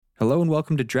Hello and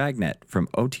welcome to Dragnet from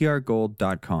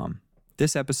OTRGold.com.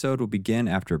 This episode will begin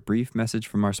after a brief message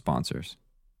from our sponsors.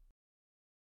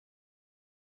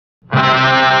 The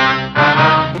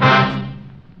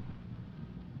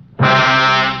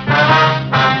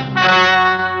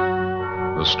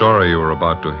story you are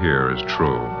about to hear is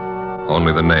true.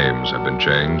 Only the names have been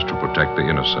changed to protect the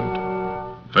innocent.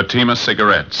 Fatima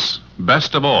Cigarettes,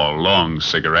 best of all long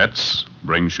cigarettes,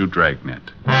 brings you Dragnet.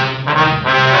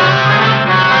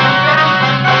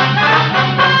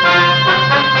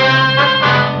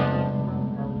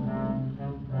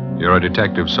 You're a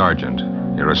detective sergeant.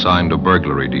 You're assigned to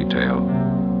burglary detail.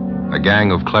 A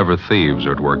gang of clever thieves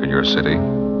are at work in your city.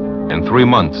 In 3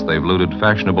 months, they've looted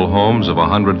fashionable homes of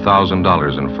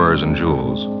 $100,000 in furs and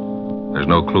jewels. There's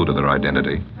no clue to their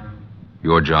identity.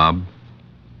 Your job?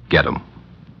 Get them.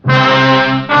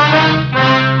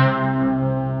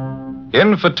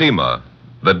 In Fatima,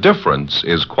 the difference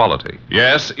is quality.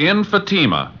 Yes, in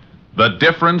Fatima, the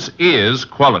difference is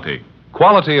quality.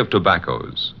 Quality of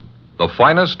tobaccos. The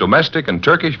finest domestic and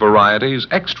Turkish varieties,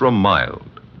 extra mild,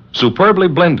 superbly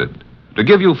blended, to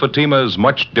give you Fatima's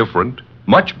much different,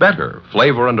 much better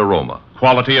flavor and aroma.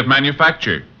 Quality of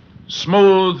manufacture.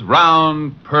 Smooth,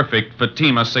 round, perfect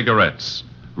Fatima cigarettes.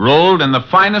 Rolled in the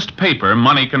finest paper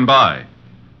money can buy.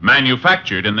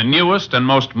 Manufactured in the newest and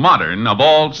most modern of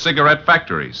all cigarette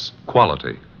factories.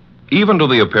 Quality. Even to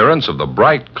the appearance of the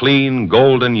bright, clean,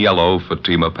 golden yellow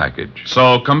Fatima package.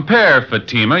 So compare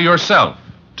Fatima yourself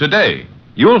today.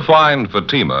 You'll find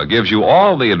Fatima gives you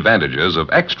all the advantages of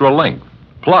extra length,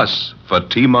 plus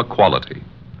Fatima quality,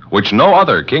 which no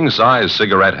other king-size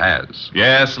cigarette has.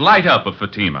 Yes, light up a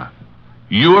Fatima.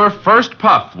 Your first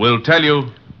puff will tell you,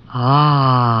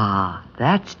 Ah,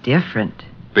 that's different.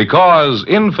 Because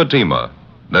in Fatima,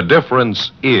 the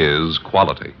difference is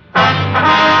quality.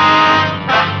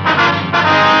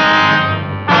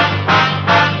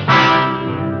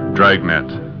 Dragnet,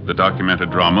 the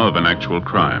documented drama of an actual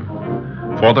crime.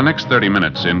 For the next 30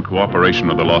 minutes, in cooperation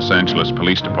with the Los Angeles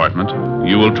Police Department,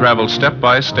 you will travel step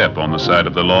by step on the side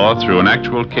of the law through an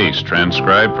actual case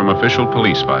transcribed from official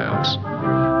police files.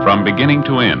 From beginning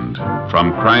to end,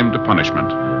 from crime to punishment,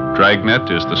 Dragnet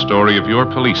is the story of your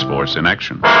police force in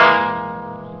action.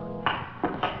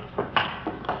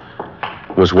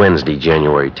 It was Wednesday,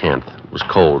 January 10th. It was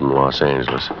cold in Los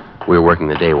Angeles. We were working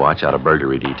the day watch out of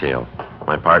burglary detail.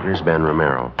 My partner's Ben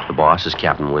Romero. The boss is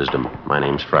Captain Wisdom. My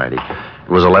name's Friday. It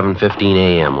was 11:15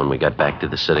 a.m. when we got back to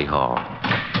the city hall.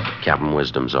 Captain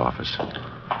Wisdom's office.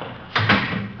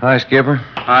 Hi, Skipper.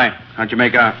 Hi. How'd you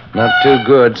make out? Not too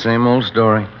good. Same old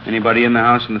story. Anybody in the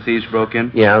house when the thieves broke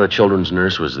in? Yeah, the children's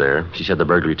nurse was there. She said the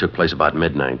burglary took place about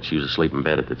midnight. She was asleep in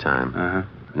bed at the time. Uh-huh.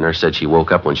 The nurse said she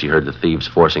woke up when she heard the thieves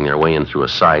forcing their way in through a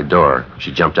side door.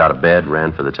 She jumped out of bed,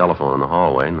 ran for the telephone in the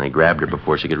hallway, and they grabbed her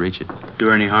before she could reach it. Do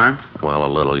her any harm? Well,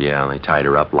 a little, yeah. They tied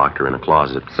her up, locked her in a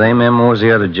closet. Same MO as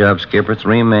the other job, Skipper.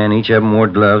 3 men. Each of them wore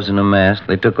gloves and a mask.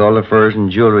 They took all the furs and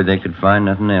jewelry they could find,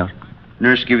 nothing else.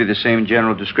 Nurse give you the same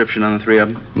general description on the 3 of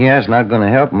them? Yeah, it's not going to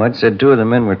help much. Said 2 of the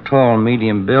men were tall,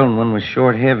 medium build, and one was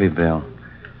short, heavy build.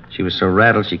 She was so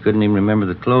rattled she couldn't even remember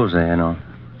the clothes they had on.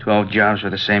 12 jobs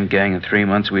for the same gang in 3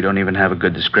 months. We don't even have a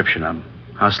good description of them.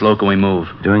 How slow can we move?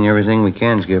 Doing everything we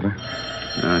can, Skipper.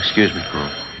 Excuse me.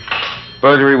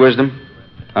 Burglary, Wisdom?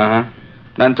 Uh-huh.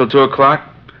 Not until 2 o'clock?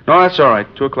 No, that's all right.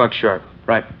 2 o'clock sharp.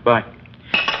 Right. Bye.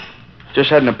 Just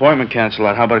had an appointment canceled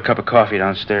out. How about a cup of coffee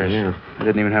downstairs? Yeah. I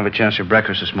didn't even have a chance for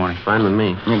breakfast this morning. Fine with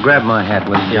me. You grab my hat,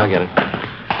 will you? Yeah, I'll get it.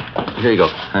 Here you go.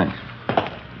 Thanks.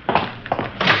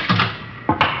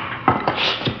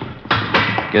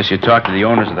 Guess you talked to the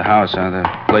owners of the house, huh? The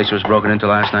place was broken into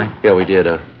last night? Yeah, we did.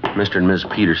 Mr. and Ms.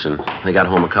 Peterson. They got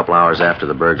home a couple hours after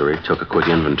the burglary, took a quick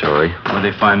inventory. What'd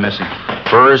they find missing?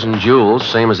 Furs and jewels,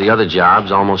 same as the other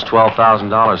jobs, almost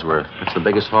 $12,000 worth. That's the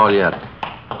biggest haul yet.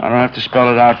 I don't have to spell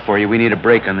it out for you. We need a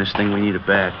break on this thing. We need it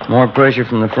bad. More pressure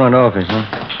from the front office,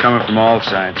 huh? Coming from all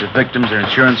sides. The victims, their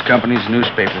insurance companies,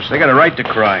 newspapers. They got a right to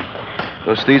cry.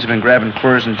 Those thieves have been grabbing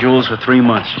furs and jewels for 3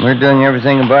 months. We're doing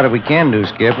everything about it we can do,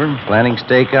 Skipper. Planning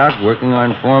stakeouts, working on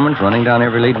informants, running down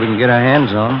every lead we can get our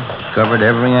hands on. Covered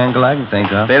every angle I can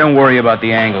think of. They don't worry about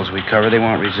the angles we cover. They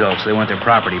want results. They want their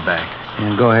property back.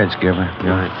 Yeah, go ahead, Skipper.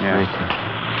 Go ahead.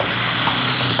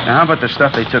 Now, how about the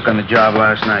stuff they took on the job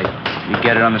last night? You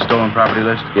get it on the stolen property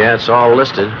list? Yeah, it's all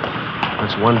listed.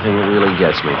 That's one thing that really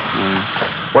gets me.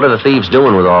 What are the thieves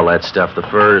doing with all that stuff, the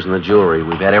furs and the jewelry?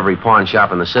 We've had every pawn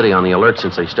shop in the city on the alert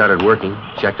since they started working.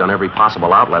 Checked on every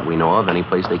possible outlet we know of, any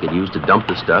place they could use to dump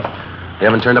the stuff. They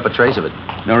haven't turned up a trace of it.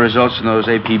 No results from those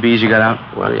APBs you got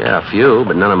out? Well, yeah, a few,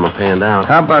 but none of them have panned out.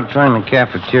 How about trying the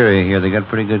cafeteria here? They got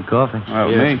pretty good coffee. Well,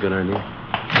 yeah, me. that's a good idea.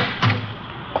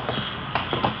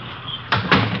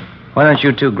 Why don't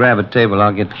you two grab a table?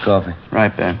 I'll get the coffee.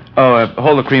 Right, Ben. Oh,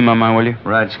 hold the cream on mine, will you?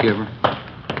 Right, Skipper.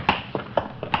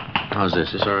 How's this?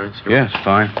 Is this all right, Skipper? Yeah, it's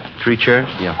fine. 3 chairs?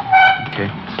 Yeah. Okay.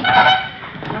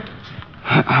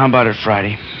 How about it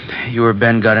Friday? You or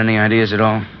Ben got any ideas at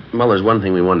all? Well, there's one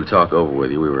thing we wanted to talk over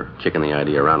with you. We were kicking the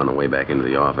idea around on the way back into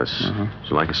the office. Uh-huh. Would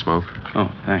you like a smoke? Oh,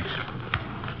 thanks.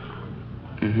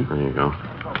 Mm-hmm. There you go.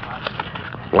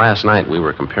 Last night, we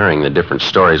were comparing the different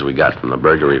stories we got from the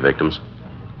burglary victims.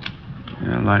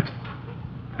 Yeah, light.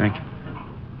 Thank you.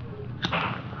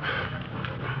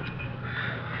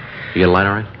 You get a light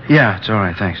all right? Yeah, it's all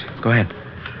right, thanks. Go ahead.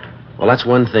 Well, that's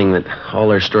one thing that all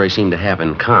their stories seem to have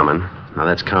in common. Now,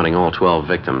 that's counting all 12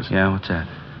 victims. Yeah, what's that?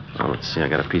 Well, let's see. I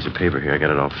got a piece of paper here. I got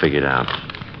it all figured out.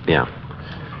 Yeah.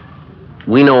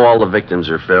 We know all the victims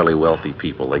are fairly wealthy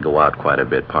people. They go out quite a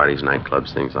bit, parties,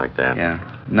 nightclubs, things like that. Yeah.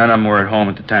 None of them were at home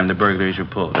at the time the burglaries were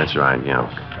pulled. That's right,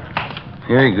 yeah.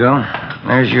 Here you go.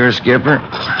 There's your Skipper.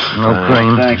 No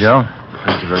cream, thanks. Joe.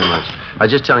 Thank you very much. I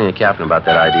was just telling you, Captain, about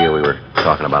that idea we were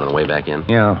talking about on the way back in.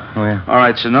 Yeah, well. All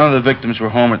right, so none of the victims were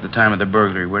home at the time of the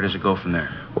burglary. Where does it go from there?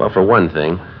 Well, for one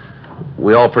thing,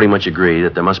 we all pretty much agree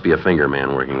that there must be a finger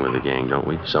man working with the gang, don't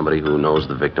we? Somebody who knows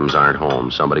the victims aren't home.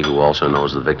 Somebody who also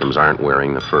knows the victims aren't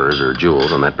wearing the furs or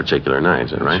jewels on that particular night.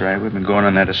 Is that right? That's right. We've been going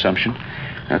on that assumption.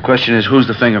 Now, the question is, who's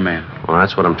the finger man? Well,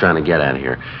 that's what I'm trying to get at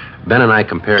here. Ben and I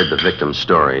compared the victims'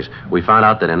 stories. We found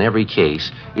out that in every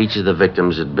case, each of the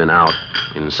victims had been out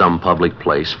in some public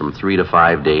place from 3 to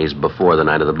 5 days before the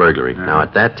night of the burglary. Now,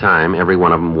 at that time, every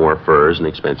one of them wore furs and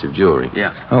expensive jewelry.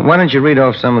 Yeah. Why don't you read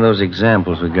off some of those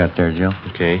examples we got there, Joe?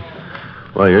 Okay.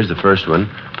 Well, here's the first one.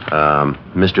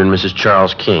 Mr. and Mrs.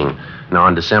 Charles King. Now,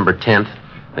 on December 10th,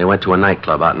 they went to a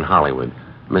nightclub out in Hollywood.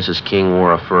 Mrs. King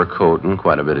wore a fur coat and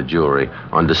quite a bit of jewelry.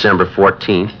 On December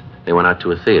 14th, they went out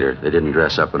to a theater. They didn't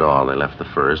dress up at all. They left the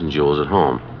furs and jewels at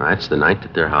home. That's the night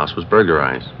that their house was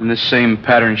burglarized. And this same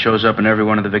pattern shows up in every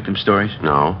one of the victims' stories?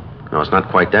 No, it's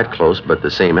not quite that close, but the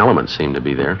same elements seem to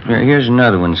be there. Here's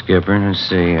another one, Skipper. Let's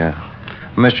see.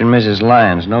 Mr. and Mrs.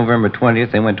 Lyons. November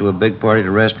 20th, they went to a big party at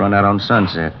a restaurant out on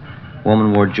Sunset.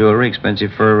 Woman wore jewelry,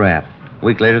 expensive fur wrap. A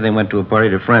week later, they went to a party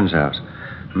at a friend's house.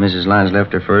 Mrs. Lyons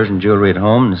left her furs and jewelry at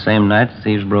home, and the same night, the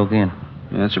thieves broke in.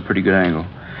 Yeah, that's a pretty good angle.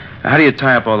 How do you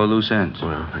tie up all the loose ends?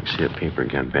 Well, I can see that paper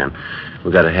again, Ben.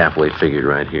 We got it halfway figured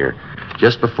right here.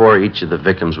 Just before each of the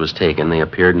victims was taken, they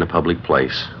appeared in a public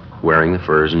place, wearing the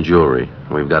furs and jewelry.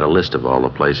 We've got a list of all the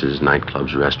places,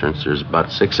 nightclubs, restaurants. There's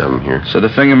about 6 of them here. So the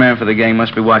finger man for the gang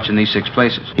must be watching these 6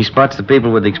 places. He spots the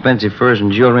people with the expensive furs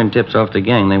and jewelry and tips off the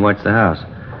gang. They watch the house.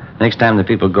 Next time the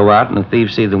people go out and the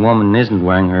thieves see the woman isn't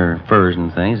wearing her furs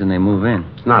and things, and they move in.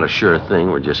 It's not a sure thing.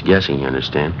 We're just guessing, you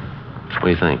understand? What do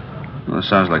you think? Well, it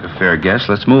sounds like a fair guess.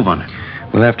 Let's move on it.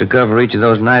 We'll have to cover each of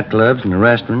those nightclubs and the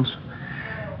restaurants.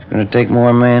 It's going to take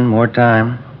more men, more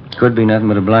time. Could be nothing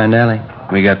but a blind alley.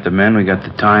 We got the men, we got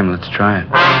the time. Let's try it.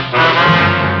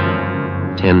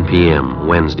 10 p.m.,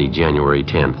 Wednesday, January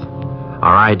 10th.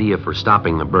 Our idea for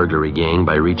stopping the burglary gang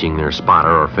by reaching their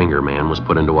spotter or finger man was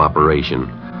put into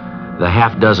operation. The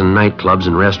half-dozen nightclubs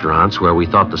and restaurants where we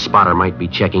thought the spotter might be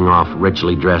checking off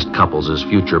richly dressed couples as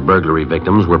future burglary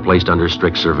victims were placed under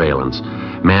strict surveillance.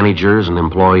 Managers and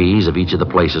employees of each of the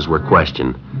places were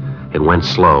questioned. It went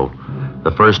slow.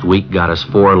 The first week got us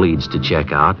 4 leads to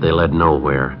check out. They led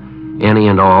nowhere. Any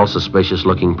and all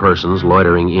suspicious-looking persons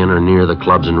loitering in or near the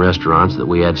clubs and restaurants that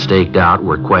we had staked out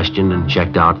were questioned and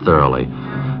checked out thoroughly.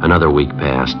 Another week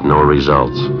passed, no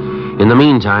results. In the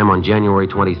meantime, on January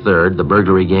 23rd, the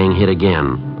burglary gang hit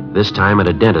again, this time at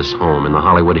a dentist's home in the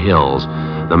Hollywood Hills.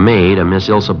 The maid, a Miss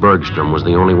Ilsa Bergstrom, was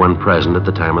the only one present at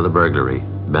the time of the burglary.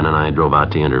 Ben and I drove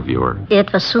out to interview her.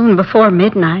 It was soon before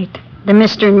midnight. The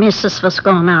Mr. and Mrs. was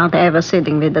gone out. I was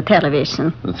sitting with the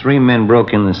television. The 3 men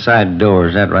broke in the side door.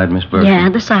 Is that right, Miss Bergstrom? Yeah,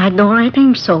 the side door, I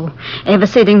think so. I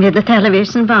was sitting with the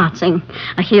television watching.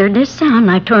 I hear this sound.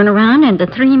 I turn around, and the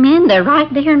 3 men, they're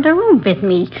right there in the room with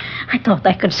me. I thought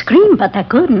I could scream, but I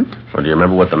couldn't. Well, do you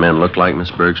remember what the men looked like,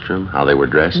 Miss Bergstrom? How they were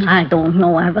dressed? I don't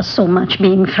know. I was so much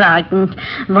being frightened.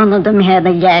 One of them had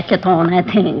a jacket on, I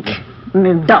think.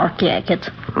 A dark jacket.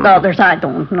 The others, I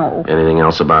don't know. Anything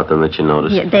else about them that you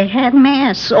noticed? Yeah, they had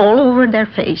masks all over their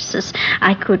faces.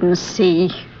 I couldn't see.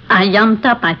 I jumped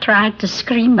up. I tried to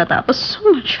scream, but I was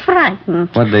so much frightened.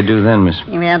 What'd they do then, Miss?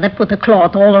 Yeah, they put a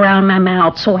cloth all around my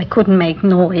mouth so I couldn't make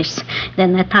noise.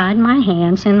 Then they tied my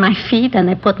hands and my feet, and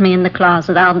they put me in the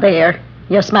closet out there,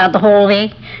 just about the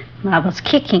hallway. I was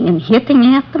kicking and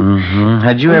hitting at them. Mm-hmm.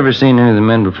 Had you ever seen any of the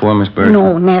men before, Miss Bergstrom?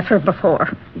 No, never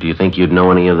before. Do you think you'd know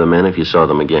any of the men if you saw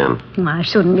them again? I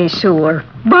shouldn't be sure.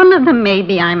 One of them,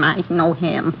 maybe I might know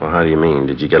him. Well, how do you mean?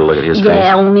 Did you get a look at his face?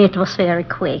 Yeah, only it was very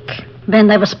quick. When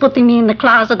they was putting me in the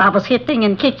closet, I was hitting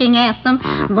and kicking at them.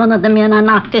 One of the men, I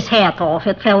knocked his hat off.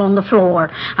 It fell on the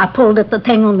floor. I pulled at the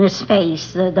thing on his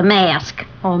face, the mask.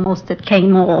 Almost it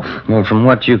came off. Well, from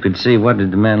what you could see, what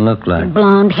did the man look like?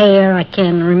 Blonde hair, I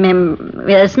can remember.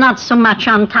 It's not so much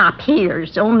on top here.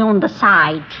 It's only on the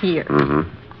side here.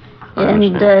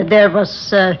 And there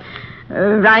was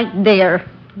right there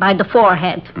by the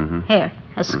forehead here,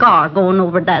 a scar going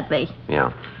over that way.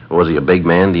 Yeah. Was he a big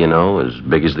man, do you know? As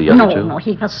big as the other two? No,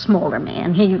 he was a smaller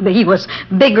man. He was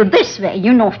bigger this way,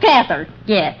 fatter.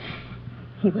 Yeah.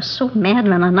 He was so mad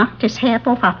when I knocked his hat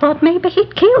off, I thought maybe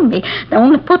he'd kill me. They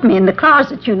only put me in the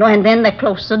closet, and then they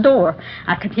closed the door.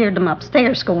 I could hear them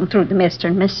upstairs going through the Mr.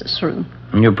 and Mrs. room.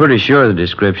 And you're pretty sure of the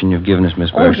description you've given us,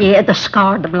 Miss Bergson? Oh, yeah, the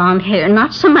scar, the blonde hair.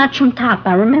 Not so much on top.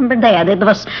 I remember that. It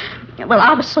was... Well,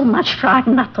 I was so much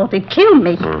frightened, I thought he'd kill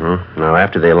me. Now,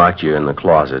 after they locked you in the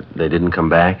closet, they didn't come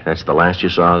back? That's the last you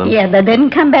saw of them? Yeah, they didn't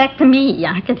come back to me.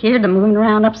 I could hear them moving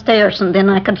around upstairs, and then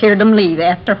I could hear them leave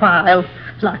after a while. It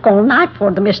was like all night before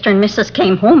the Mr. and Mrs.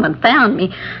 came home and found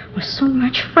me. I was so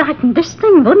much frightened. This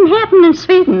thing wouldn't happen in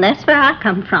Sweden. That's where I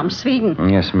come from, Sweden.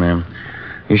 Yes, ma'am.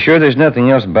 You sure there's nothing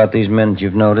else about these men that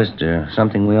you've noticed?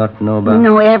 Something we ought to know about?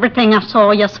 No, everything I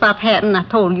saw, just what happened, I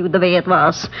told you the way it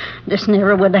was. This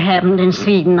never would have happened in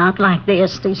Sweden, not like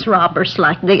this, these robbers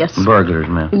like this. Burglars,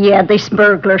 ma'am. Yeah, these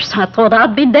burglars. I thought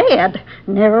I'd be dead.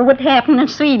 Never would happen in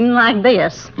Sweden like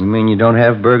this. You mean you don't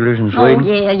have burglars in Sweden?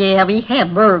 Oh, yeah, we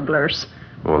have burglars.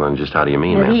 Well, then just how do you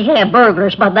mean, ma'am? We have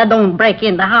burglars, but they don't break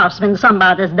in the house when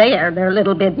somebody's there. They're a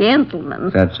little bit gentlemen.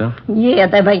 Is that so? Yeah,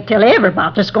 they wait till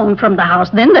everybody's gone from the house,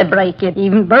 then they break it.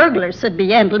 Even burglars should be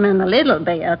gentlemen a little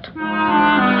bit.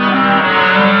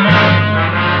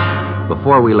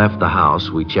 Before we left the house,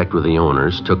 we checked with the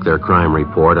owners, took their crime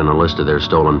report and a list of their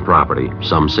stolen property,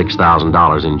 some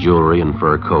 $6,000 in jewelry and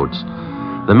fur coats.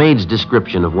 The maid's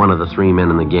description of one of the three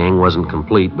men in the gang wasn't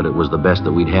complete, but it was the best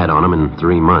that we'd had on him in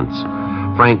 3 months.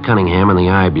 Frank Cunningham in the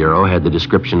Eye Bureau had the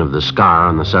description of the scar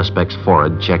on the suspect's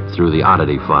forehead checked through the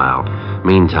oddity file.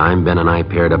 Meantime, Ben and I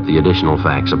paired up the additional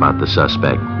facts about the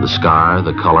suspect. The scar,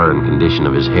 the color and condition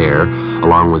of his hair,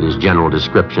 along with his general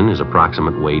description, his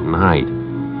approximate weight and height.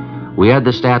 We had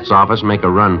the stats office make a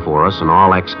run for us and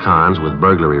all ex-cons with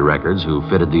burglary records who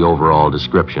fitted the overall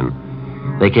description.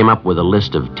 They came up with a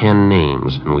list of 10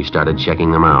 names, and we started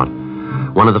checking them out.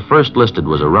 One of the first listed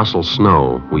was a Russell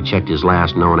Snow. We checked his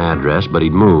last known address, but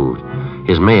he'd moved.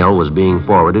 His mail was being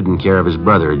forwarded in care of his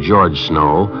brother, George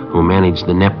Snow, who managed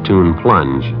the Neptune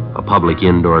Plunge, a public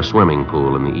indoor swimming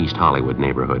pool in the East Hollywood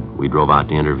neighborhood. We drove out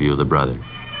to interview the brother.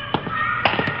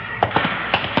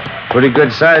 Pretty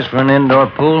good size for an indoor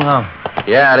pool, huh?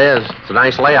 Yeah, it is. It's a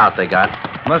nice layout they got.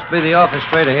 Must be the office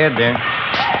straight ahead there.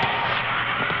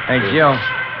 Hey, Joe.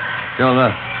 Joe,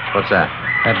 look. What's that?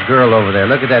 That girl over there.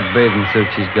 Look at that bathing suit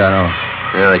she's got on.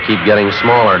 Yeah, they keep getting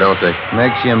smaller, don't they?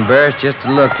 Makes you embarrassed just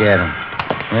to look at them.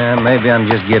 Yeah, maybe I'm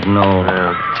just getting old.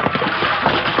 Yeah.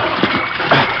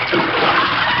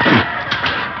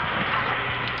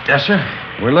 Yes, sir?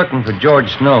 We're looking for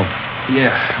George Snow.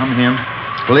 Yeah, I'm him.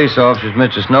 Police officers,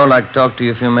 Mr. Snow, like to talk to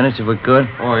you a few minutes if we could.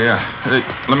 Oh, yeah. Hey,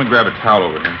 let me grab a towel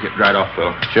over here. Get dried off,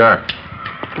 Phil. Sure.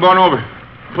 Come on over.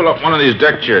 Pull up one of these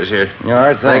deck chairs here. All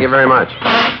right, thanks. Thank you very much.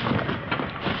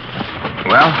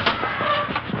 Well,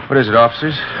 what is it,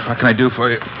 officers? What can I do for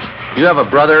you? You have a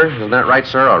brother, isn't that right,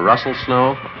 sir? A Russell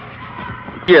Snow?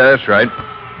 Yeah, that's right.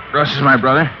 Russ is my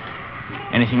brother.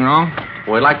 Anything wrong?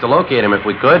 Well, we'd like to locate him if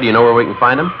we could. Do you know where we can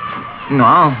find him?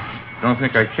 No, don't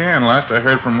think I can. Last I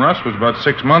heard from Russ was about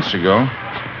 6 months ago.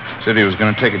 Said he was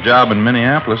going to take a job in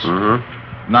Minneapolis.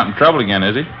 Mm-hmm. Not in trouble again,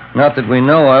 is he? Not that we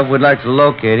know of. We'd like to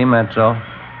locate him, that's all.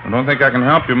 I don't think I can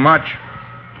help you much.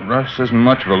 Russ isn't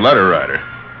much of a letter writer.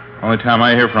 Only time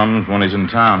I hear from him is when he's in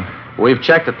town. We've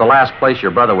checked at the last place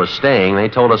your brother was staying. They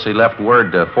told us he left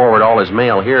word to forward all his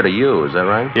mail here to you. Is that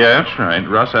right? Yeah, that's right.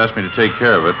 Russ asked me to take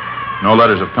care of it. No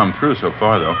letters have come through so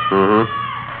far, though.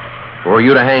 Mm-hmm. Were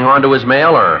you to hang on to his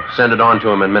mail or send it on to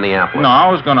him in Minneapolis? No, I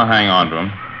was going to hang on to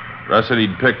him. Russ said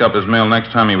he'd pick up his mail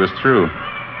next time he was through.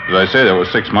 As I say, that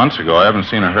was 6 months ago. I haven't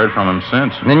seen or heard from him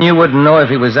since. Then you wouldn't know if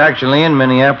he was actually in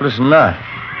Minneapolis or not.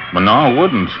 But no, I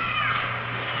wouldn't.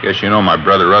 Guess you know my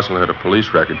brother Russell had a police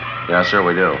record. Yes, sir,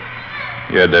 we do.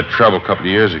 He had that trouble a couple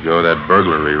of years ago, that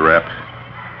burglary rap.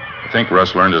 I think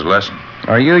Russ learned his lesson.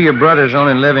 Are you your brother's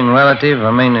only living relative?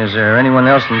 I mean, is there anyone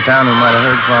else in town who might have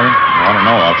heard from him? I don't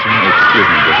know, officer. Excuse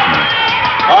me just a minute.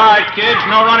 All right, kids,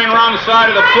 no running around the side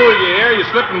of the pool, you hear? You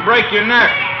slip and break your neck.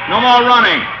 No more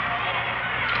running.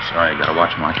 Sorry, I gotta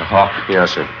watch him like a hawk.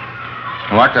 Yes, sir.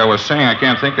 Like I was saying, I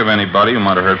can't think of anybody who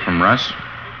might have heard from Russ.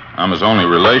 I'm his only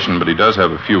relation, but he does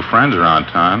have a few friends around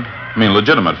town. I mean,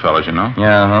 legitimate fellas, you know.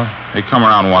 Yeah, huh? They come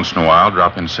around once in a while,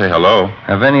 drop in and say hello.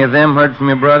 Have any of them heard from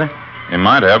your brother? They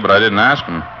might have, but I didn't ask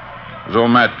them. There's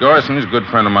old Matt Garson. He's a good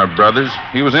friend of my brother's.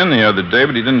 He was in the other day,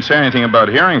 but he didn't say anything about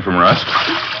hearing from Russ.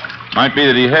 Might be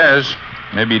that he has.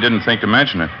 Maybe he didn't think to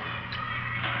mention it.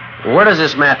 Where does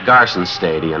this Matt Garson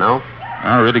stay, do you know?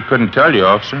 I really couldn't tell you,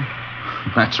 officer.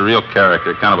 That's a real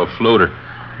character, kind of a floater.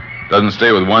 Doesn't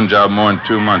stay with one job more than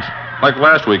 2 months. Like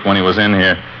last week when he was in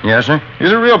here. Yes, sir?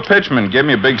 He's a real pitchman. Gave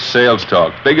me a big sales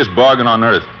talk. Biggest bargain on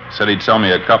earth. Said he'd sell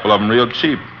me a couple of them real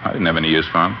cheap. I didn't have any use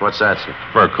for them. What's that, sir?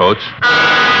 Fur coats.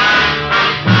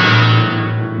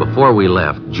 Before we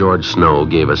left, George Snow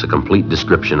gave us a complete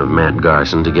description of Matt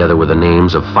Garson, together with the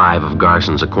names of 5 of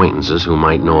Garson's acquaintances who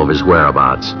might know of his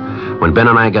whereabouts. When Ben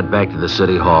and I got back to the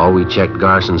city hall, we checked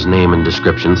Garson's name and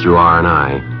description through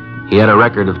R&I. He had a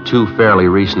record of 2 fairly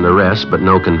recent arrests, but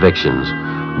no convictions.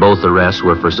 Both arrests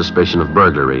were for suspicion of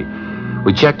burglary.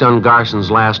 We checked on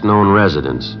Garson's last known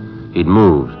residence. He'd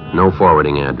moved, no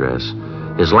forwarding address.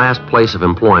 His last place of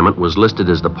employment was listed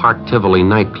as the Park Tivoli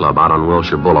nightclub out on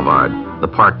Wilshire Boulevard. The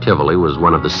Park Tivoli was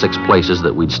one of the 6 places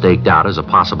that we'd staked out as a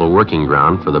possible working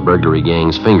ground for the burglary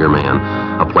gang's finger man,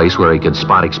 a place where he could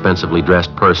spot expensively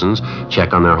dressed persons,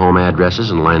 check on their home addresses,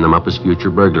 and line them up as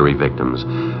future burglary victims.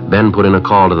 Ben put in a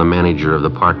call to the manager of the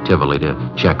Park Tivoli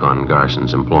to check on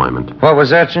Garson's employment. What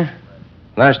was that, sir?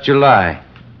 Last July.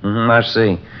 I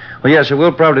see. Well, yes, sir,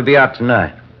 we'll probably be out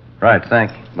tonight. Right,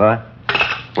 thank you. Bye.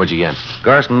 What'd you get?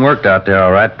 Garson worked out there,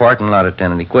 all right. Parking lot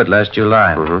attendant. He quit last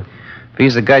July. If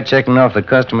he's the guy checking off the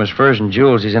customers' furs and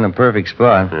jewels, he's in a perfect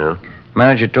spot. Yeah.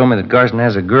 Manager told me that Garson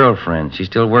has a girlfriend. She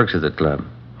still works at the club.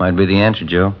 Might be the answer,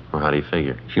 Joe. Well, how do you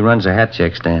figure? She runs a hat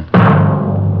check stand.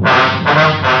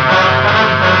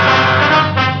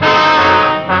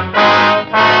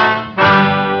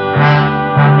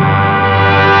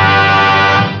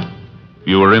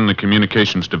 You are in the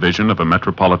communications division of a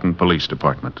Metropolitan Police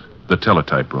Department, the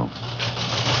teletype room.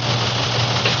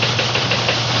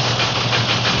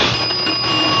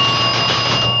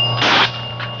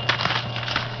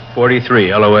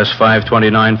 .43 LOS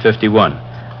 52951,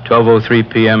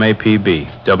 12:03 p.m.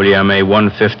 APB, WMA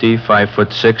 150,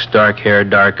 5'6", dark hair,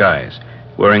 dark eyes,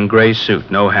 wearing gray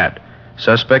suit, no hat.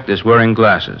 Suspect is wearing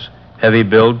glasses. Heavy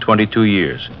build, 22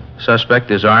 years. Suspect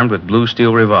is armed with blue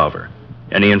steel revolver.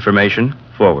 Any information?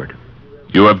 Forward.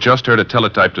 You have just heard a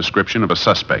teletype description of a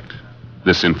suspect.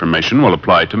 This information will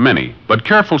apply to many, but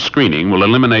careful screening will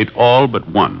eliminate all but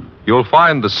one. You'll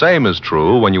find the same is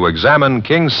true when you examine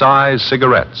king-size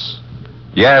cigarettes.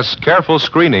 Yes, careful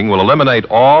screening will eliminate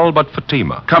all but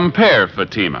Fatima. Compare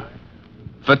Fatima.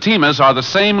 Fatimas are the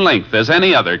same length as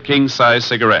any other king-size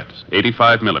cigarette,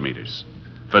 85 millimeters.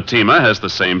 Fatima has the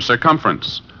same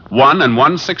circumference, 1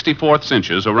 1/64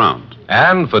 inches around.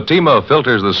 And Fatima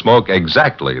filters the smoke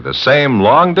exactly the same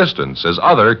long distance as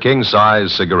other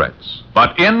king-size cigarettes.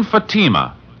 But in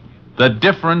Fatima, the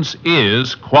difference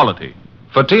is quality.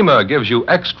 Fatima gives you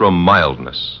extra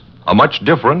mildness, a much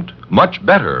different, much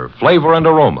better flavor and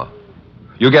aroma.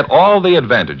 You get all the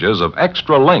advantages of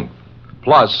extra length,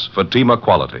 plus Fatima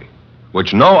quality,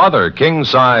 which no other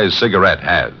king-size cigarette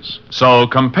has. So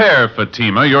compare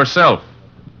Fatima yourself.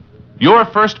 Your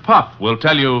first puff will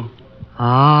tell you...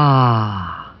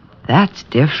 Ah, that's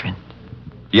different.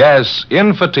 Yes,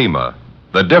 in Fatima,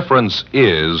 the difference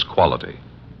is quality.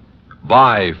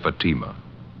 Buy Fatima.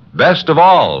 Best of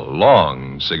all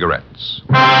long cigarettes.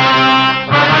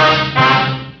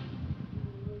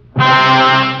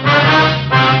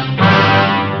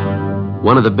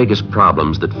 One of the biggest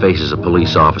problems that faces a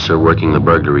police officer working the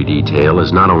burglary detail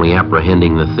is not only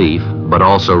apprehending the thief, but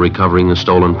also recovering the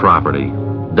stolen property.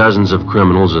 Dozens of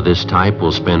criminals of this type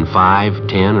will spend 5,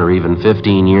 10, or even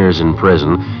 15 years in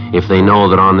prison if they know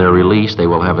that on their release they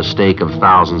will have a stake of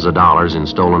thousands of dollars in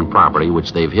stolen property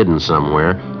which they've hidden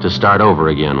somewhere to start over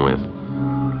again with.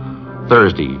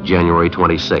 Thursday, January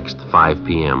 26th, 5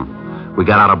 p.m. We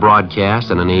got out a broadcast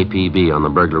and an APB on the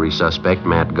burglary suspect,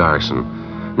 Matt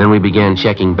Garson. Then we began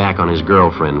checking back on his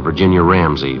girlfriend, Virginia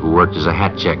Ramsey, who worked as a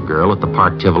hat check girl at the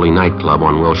Park Tivoli nightclub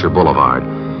on Wilshire Boulevard.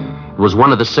 It was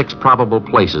one of the 6 probable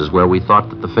places where we thought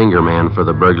that the finger man for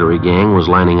the burglary gang was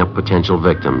lining up potential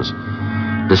victims.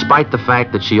 Despite the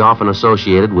fact that she often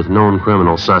associated with known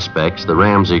criminal suspects, the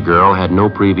Ramsey girl had no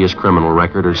previous criminal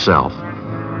record herself.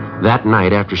 That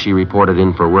night, after she reported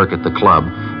in for work at the club,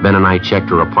 Ben and I checked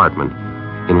her apartment.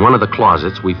 In one of the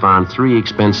closets, we found 3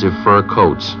 expensive fur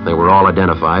coats. They were all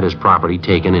identified as property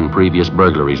taken in previous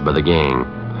burglaries by the gang.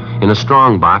 In a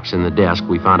strong box in the desk,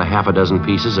 we found a half a dozen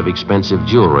pieces of expensive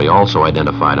jewelry, also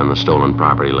identified on the stolen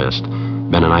property list.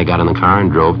 Ben and I got in the car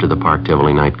and drove to the Park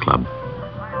Tivoli nightclub.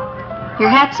 Your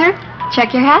hat, sir?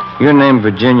 Check your hat? Your name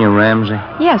Virginia Ramsey?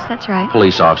 Yes, that's right.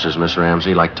 Police officers, Miss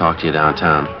Ramsey. Like to talk to you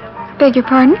downtown. Beg your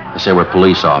pardon? I say we're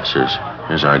police officers.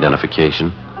 Here's our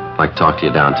identification. Like to talk to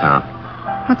you downtown.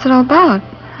 What's it all about?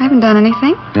 I haven't done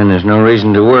anything. Then there's no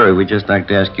reason to worry. We'd just like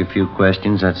to ask you a few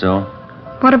questions, that's all.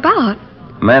 What about?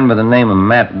 A man by the name of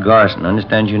Matt Garson. I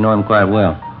understand you know him quite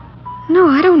well. No,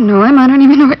 I don't know him. I don't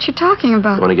even know what you're talking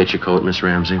about. Want to get your coat, Miss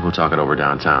Ramsey? We'll talk it over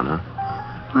downtown, huh?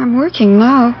 I'm working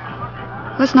now.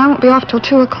 Listen, I won't be off till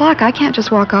 2 o'clock. I can't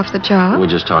just walk off the job. We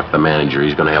just talked to the manager.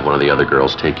 He's going to have one of the other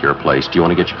girls take your place. Do you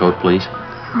want to get your coat, please?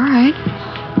 All right.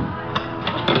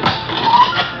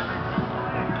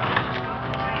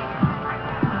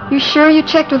 You sure you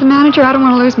checked with the manager? I don't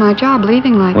want to lose my job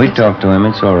leaving like We this. talked to him.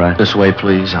 It's all right. This way,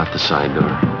 please. Out the side door.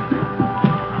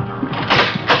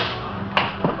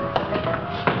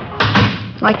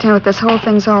 I'd like to know what this whole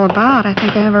thing's all about. I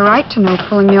think I have a right to know,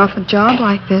 pulling me off a job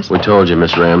like this. We told you,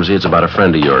 Miss Ramsey, it's about a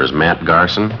friend of yours, Matt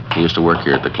Garson. He used to work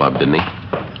here at the club, didn't he?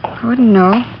 I wouldn't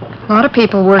know. A lot of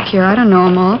people work here. I don't know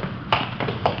them all.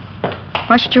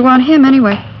 Why should you want him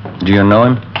anyway? Do you know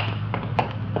him?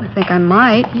 I think I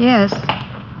might, yes.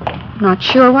 Not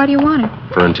sure. Why do you want him?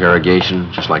 For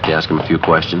interrogation, just like to ask him a few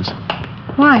questions.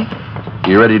 Why?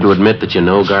 You ready to admit that you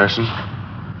know Garson?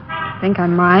 I think I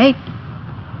might.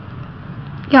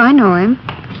 Yeah, I know him.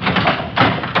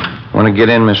 Want to get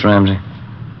in, Miss Ramsey?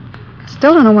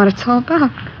 Still don't know what it's all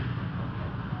about.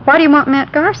 Why do you want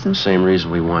Matt Garson? Same reason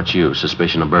we want you.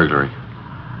 Suspicion of burglary.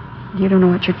 You don't know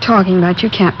what you're talking about. You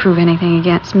can't prove anything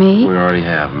against me. We already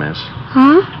have, miss.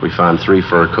 Huh? We found 3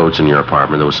 fur coats in your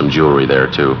apartment. There was some jewelry there,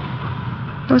 too.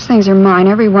 Those things are mine.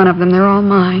 Every one of them. They're all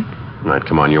mine. All right,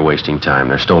 come on. You're wasting time.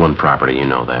 They're stolen property. You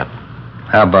know that.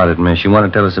 How about it, miss? You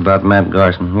want to tell us about Matt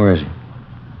Garson? Where is he?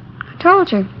 I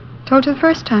told you. Told you the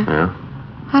first time. Yeah?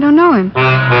 I don't know him.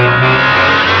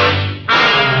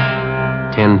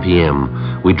 10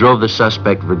 p.m. We drove the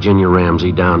suspect, Virginia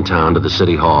Ramsey, downtown to the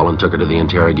city hall and took her to the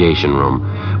interrogation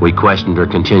room. We questioned her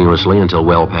continuously until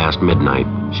well past midnight.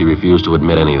 She refused to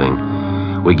admit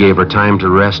anything. We gave her time to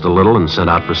rest a little and sent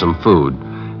out for some food.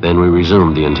 Then we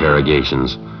resumed the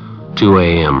interrogations. 2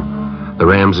 a.m. The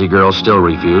Ramsey girl still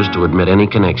refused to admit any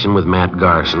connection with Matt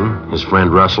Garson, his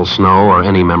friend Russell Snow, or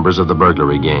any members of the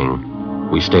burglary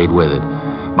gang. We stayed with it.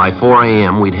 By 4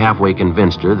 a.m., we'd halfway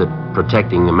convinced her that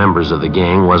protecting the members of the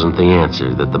gang wasn't the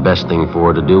answer, that the best thing for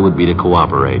her to do would be to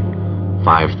cooperate.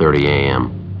 5:30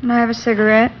 a.m. Can I have a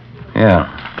cigarette? Yeah.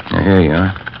 Here you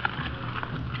are.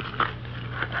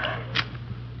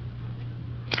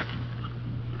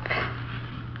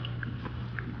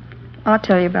 I'll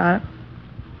tell you about it.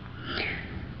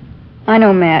 I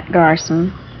know Matt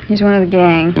Garson. He's one of the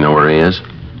gang. You know where he is?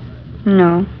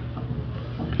 No.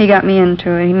 He got me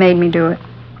into it. He made me do it.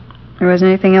 There wasn't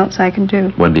anything else I could do.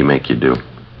 What did he make you do?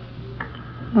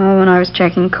 Well, when I was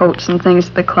checking coats and things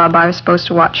at the club, I was supposed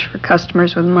to watch for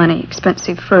customers with money,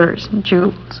 expensive furs and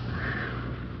jewels.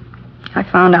 I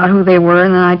found out who they were,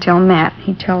 and then I'd tell Matt.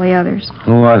 He'd tell the others.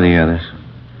 Who are the others?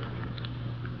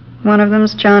 One of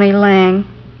them's Johnny Lang.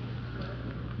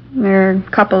 There are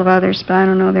a couple of others, but I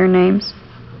don't know their names.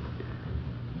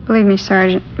 Believe me,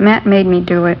 Sergeant, Matt made me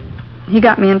do it. He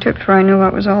got me into it before I knew what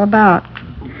it was all about.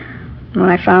 When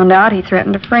I found out, he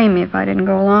threatened to frame me if I didn't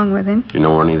go along with him. Do you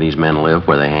know where any of these men live,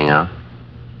 where they hang out?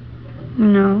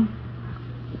 No.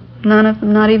 None of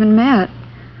them, not even Matt.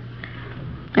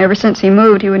 Ever since he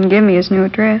moved, he wouldn't give me his new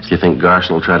address. Do you think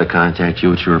Garson will try to contact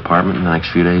you at your apartment in the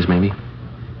next few days, maybe?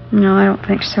 No, I don't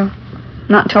think so.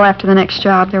 Not until after the next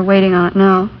job. They're waiting on it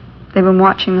now. They've been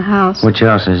watching the house. Which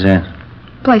house is that?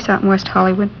 Place out in West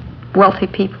Hollywood. Wealthy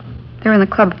people. They were in the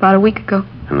club about a week ago.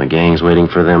 And the gang's waiting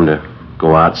for them to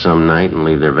go out some night and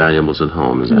leave their valuables at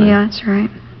home, is that it? Yeah, that's right.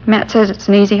 Matt says it's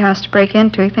an easy house to break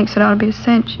into. He thinks it ought to be a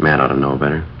cinch. Matt ought to know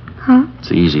better. Huh? It's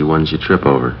the easy ones you trip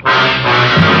over.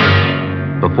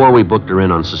 Before we booked her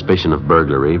in on suspicion of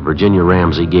burglary, Virginia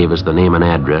Ramsey gave us the name and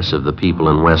address of the people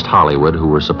in West Hollywood who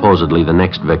were supposedly the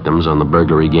next victims on the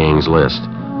burglary gang's list.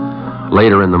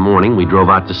 Later in the morning, we drove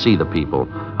out to see the people.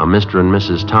 A Mr. and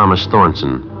Mrs. Thomas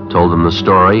Thornton told them the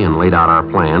story and laid out our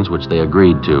plans, which they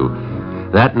agreed to.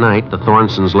 That night, the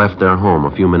Thornsons left their home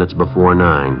a few minutes before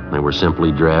 9. They were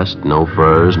simply dressed, no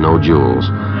furs, no jewels.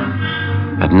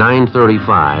 At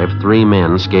 9:35, 3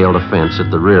 men scaled a fence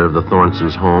at the rear of the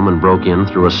Thornsons' home and broke in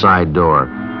through a side door.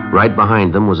 Right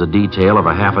behind them was a detail of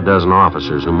a half a dozen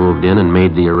officers who moved in and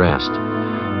made the arrest.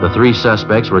 The 3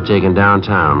 suspects were taken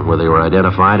downtown, where they were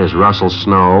identified as Russell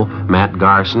Snow, Matt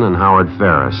Garson, and Howard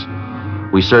Ferris.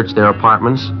 We searched their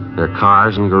apartments, their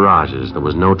cars, and garages. There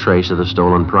was no trace of the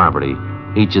stolen property.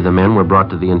 Each of the men were brought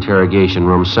to the interrogation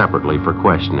room separately for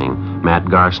questioning. Matt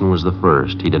Garson was the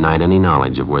first. He denied any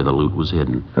knowledge of where the loot was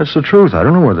hidden. That's the truth. I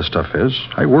don't know where the stuff is.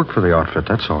 I work for the outfit,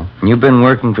 that's all. You've been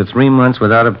working for 3 months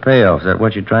without a payoff. Is that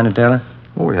what you're trying to tell her?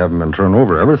 Well, we haven't been turning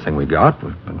over everything we got.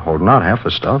 We've been holding out half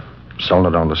the stuff,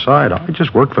 selling it on the side. I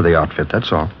just work for the outfit,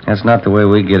 that's all. That's not the way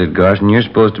we get it, Garson. You're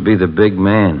supposed to be the big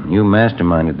man. You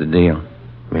masterminded the deal.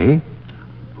 Me?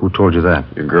 Who told you that?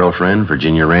 Your girlfriend,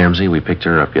 Virginia Ramsey. We picked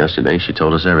her up yesterday. She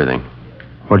told us everything.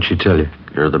 What'd she tell you?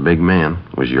 You're the big man.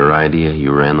 It was your idea.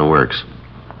 You ran the works.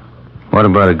 What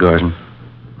about it, Garson?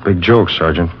 Big joke,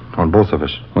 Sergeant, on both of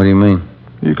us. What do you mean?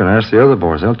 You can ask the other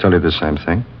boys. They'll tell you the same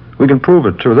thing. We can prove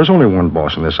it, too. There's only one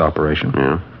boss in this operation.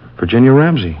 Yeah? Virginia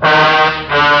Ramsey.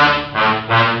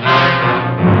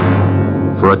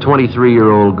 For a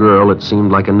 23-year-old girl, it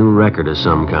seemed like a new record of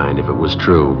some kind, if it was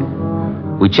true.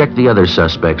 We checked the other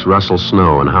suspects, Russell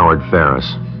Snow and Howard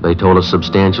Ferris. They told us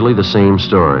substantially the same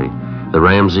story. The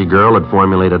Ramsey girl had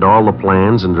formulated all the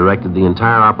plans and directed the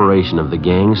entire operation of the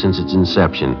gang since its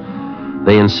inception.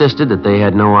 They insisted that they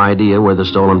had no idea where the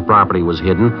stolen property was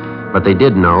hidden, but they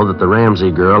did know that the Ramsey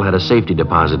girl had a safety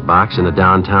deposit box in a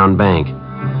downtown bank.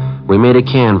 We made a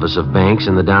canvass of banks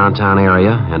in the downtown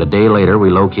area, and a day later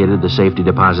we located the safety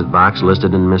deposit box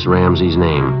listed in Miss Ramsey's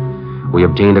name. We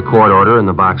obtained a court order and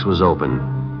the box was open.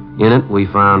 In it, we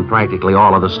found practically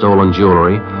all of the stolen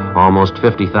jewelry, almost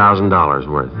 $50,000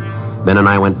 worth. Ben and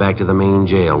I went back to the main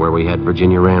jail where we had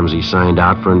Virginia Ramsey signed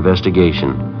out for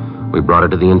investigation. We brought her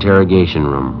to the interrogation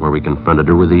room where we confronted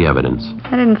her with the evidence.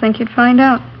 I didn't think you'd find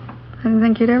out. I didn't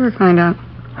think you'd ever find out.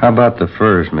 How about the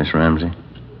furs, Miss Ramsey?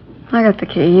 I got the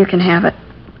key. You can have it.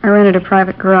 I rented a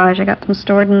private garage. I got them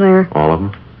stored in there. All of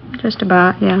them? Just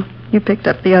about, yeah. You picked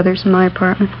up the others in my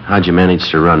apartment. How'd you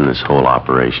manage to run this whole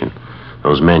operation?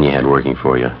 Those men you had working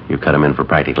for you, you cut them in for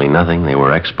practically nothing. They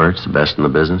were experts, the best in the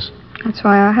business. That's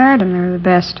why I hired them. They were the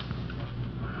best.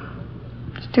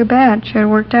 It's too bad. Should have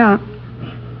worked out.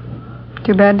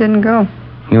 Too bad it didn't go.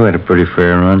 You had a pretty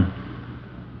fair run.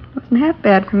 Wasn't half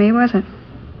bad for me, was it?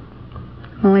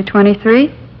 I'm only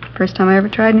 23. First time I ever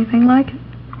tried anything like it.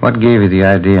 What gave you the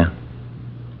idea?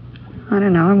 I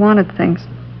don't know. I wanted things.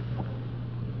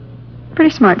 Pretty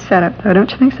smart setup, though,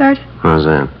 don't you think, Sergeant? How's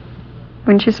that?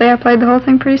 Wouldn't you say I played the whole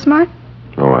thing pretty smart?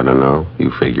 Oh, I don't know.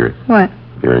 You figure it. What?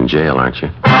 You're in jail, aren't you?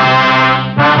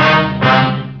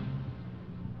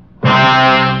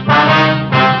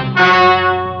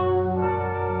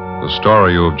 The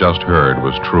story you have just heard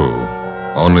was true.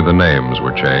 Only the names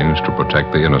were changed to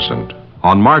protect the innocent.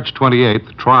 On March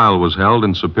 28th, trial was held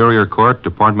in Superior Court,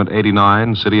 Department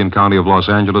 89, City and County of Los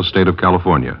Angeles, State of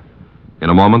California.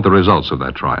 In a moment, the results of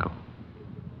that trial.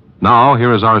 Now,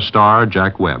 here is our star,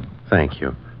 Jack Webb. Thank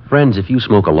you. Friends, if you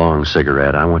smoke a long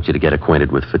cigarette, I want you to get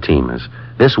acquainted with Fatima's.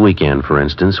 This weekend, for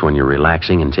instance, when you're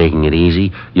relaxing and taking it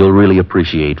easy, you'll really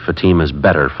appreciate Fatima's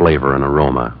better flavor and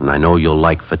aroma. And I know you'll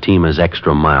like Fatima's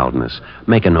extra mildness.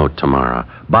 Make a note tomorrow.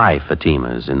 Buy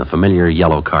Fatima's in the familiar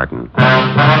yellow carton.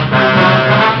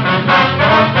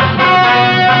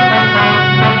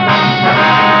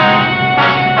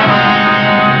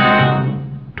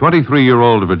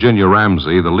 23-year-old Virginia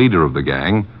Ramsey, the leader of the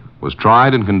gang, was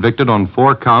tried and convicted on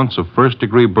 4 counts of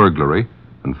first-degree burglary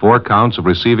and 4 counts of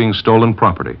receiving stolen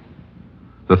property.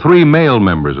 The 3 male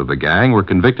members of the gang were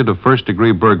convicted of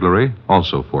first-degree burglary,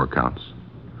 also 4 counts.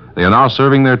 They are now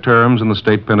serving their terms in the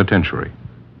state penitentiary.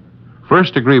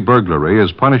 First-degree burglary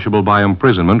is punishable by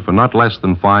imprisonment for not less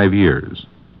than 5 years.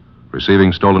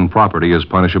 Receiving stolen property is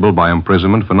punishable by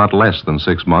imprisonment for not less than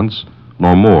 6 months,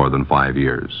 nor more than 5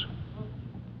 years.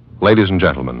 Ladies and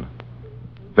gentlemen,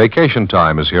 vacation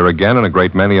time is here again, and a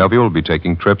great many of you will be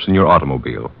taking trips in your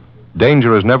automobile.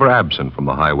 Danger is never absent from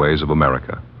the highways of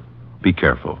America. Be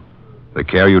careful. The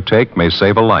care you take may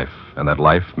save a life, and that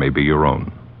life may be your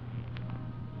own.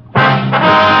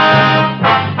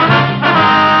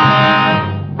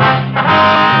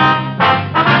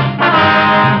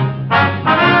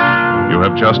 You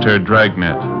have just heard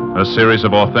Dragnet, a series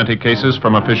of authentic cases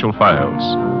from official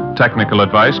files. Technical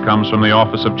advice comes from the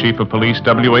Office of Chief of Police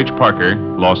W.H. Parker,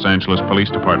 Los Angeles Police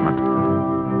Department.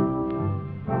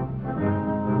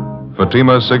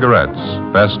 Fatima Cigarettes,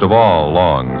 best of all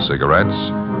long cigarettes,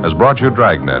 has brought you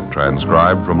Dragnet,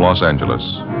 transcribed from Los Angeles.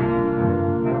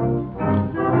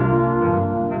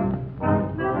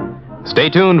 Stay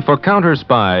tuned for Counter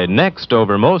Spy next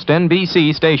over most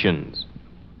NBC stations.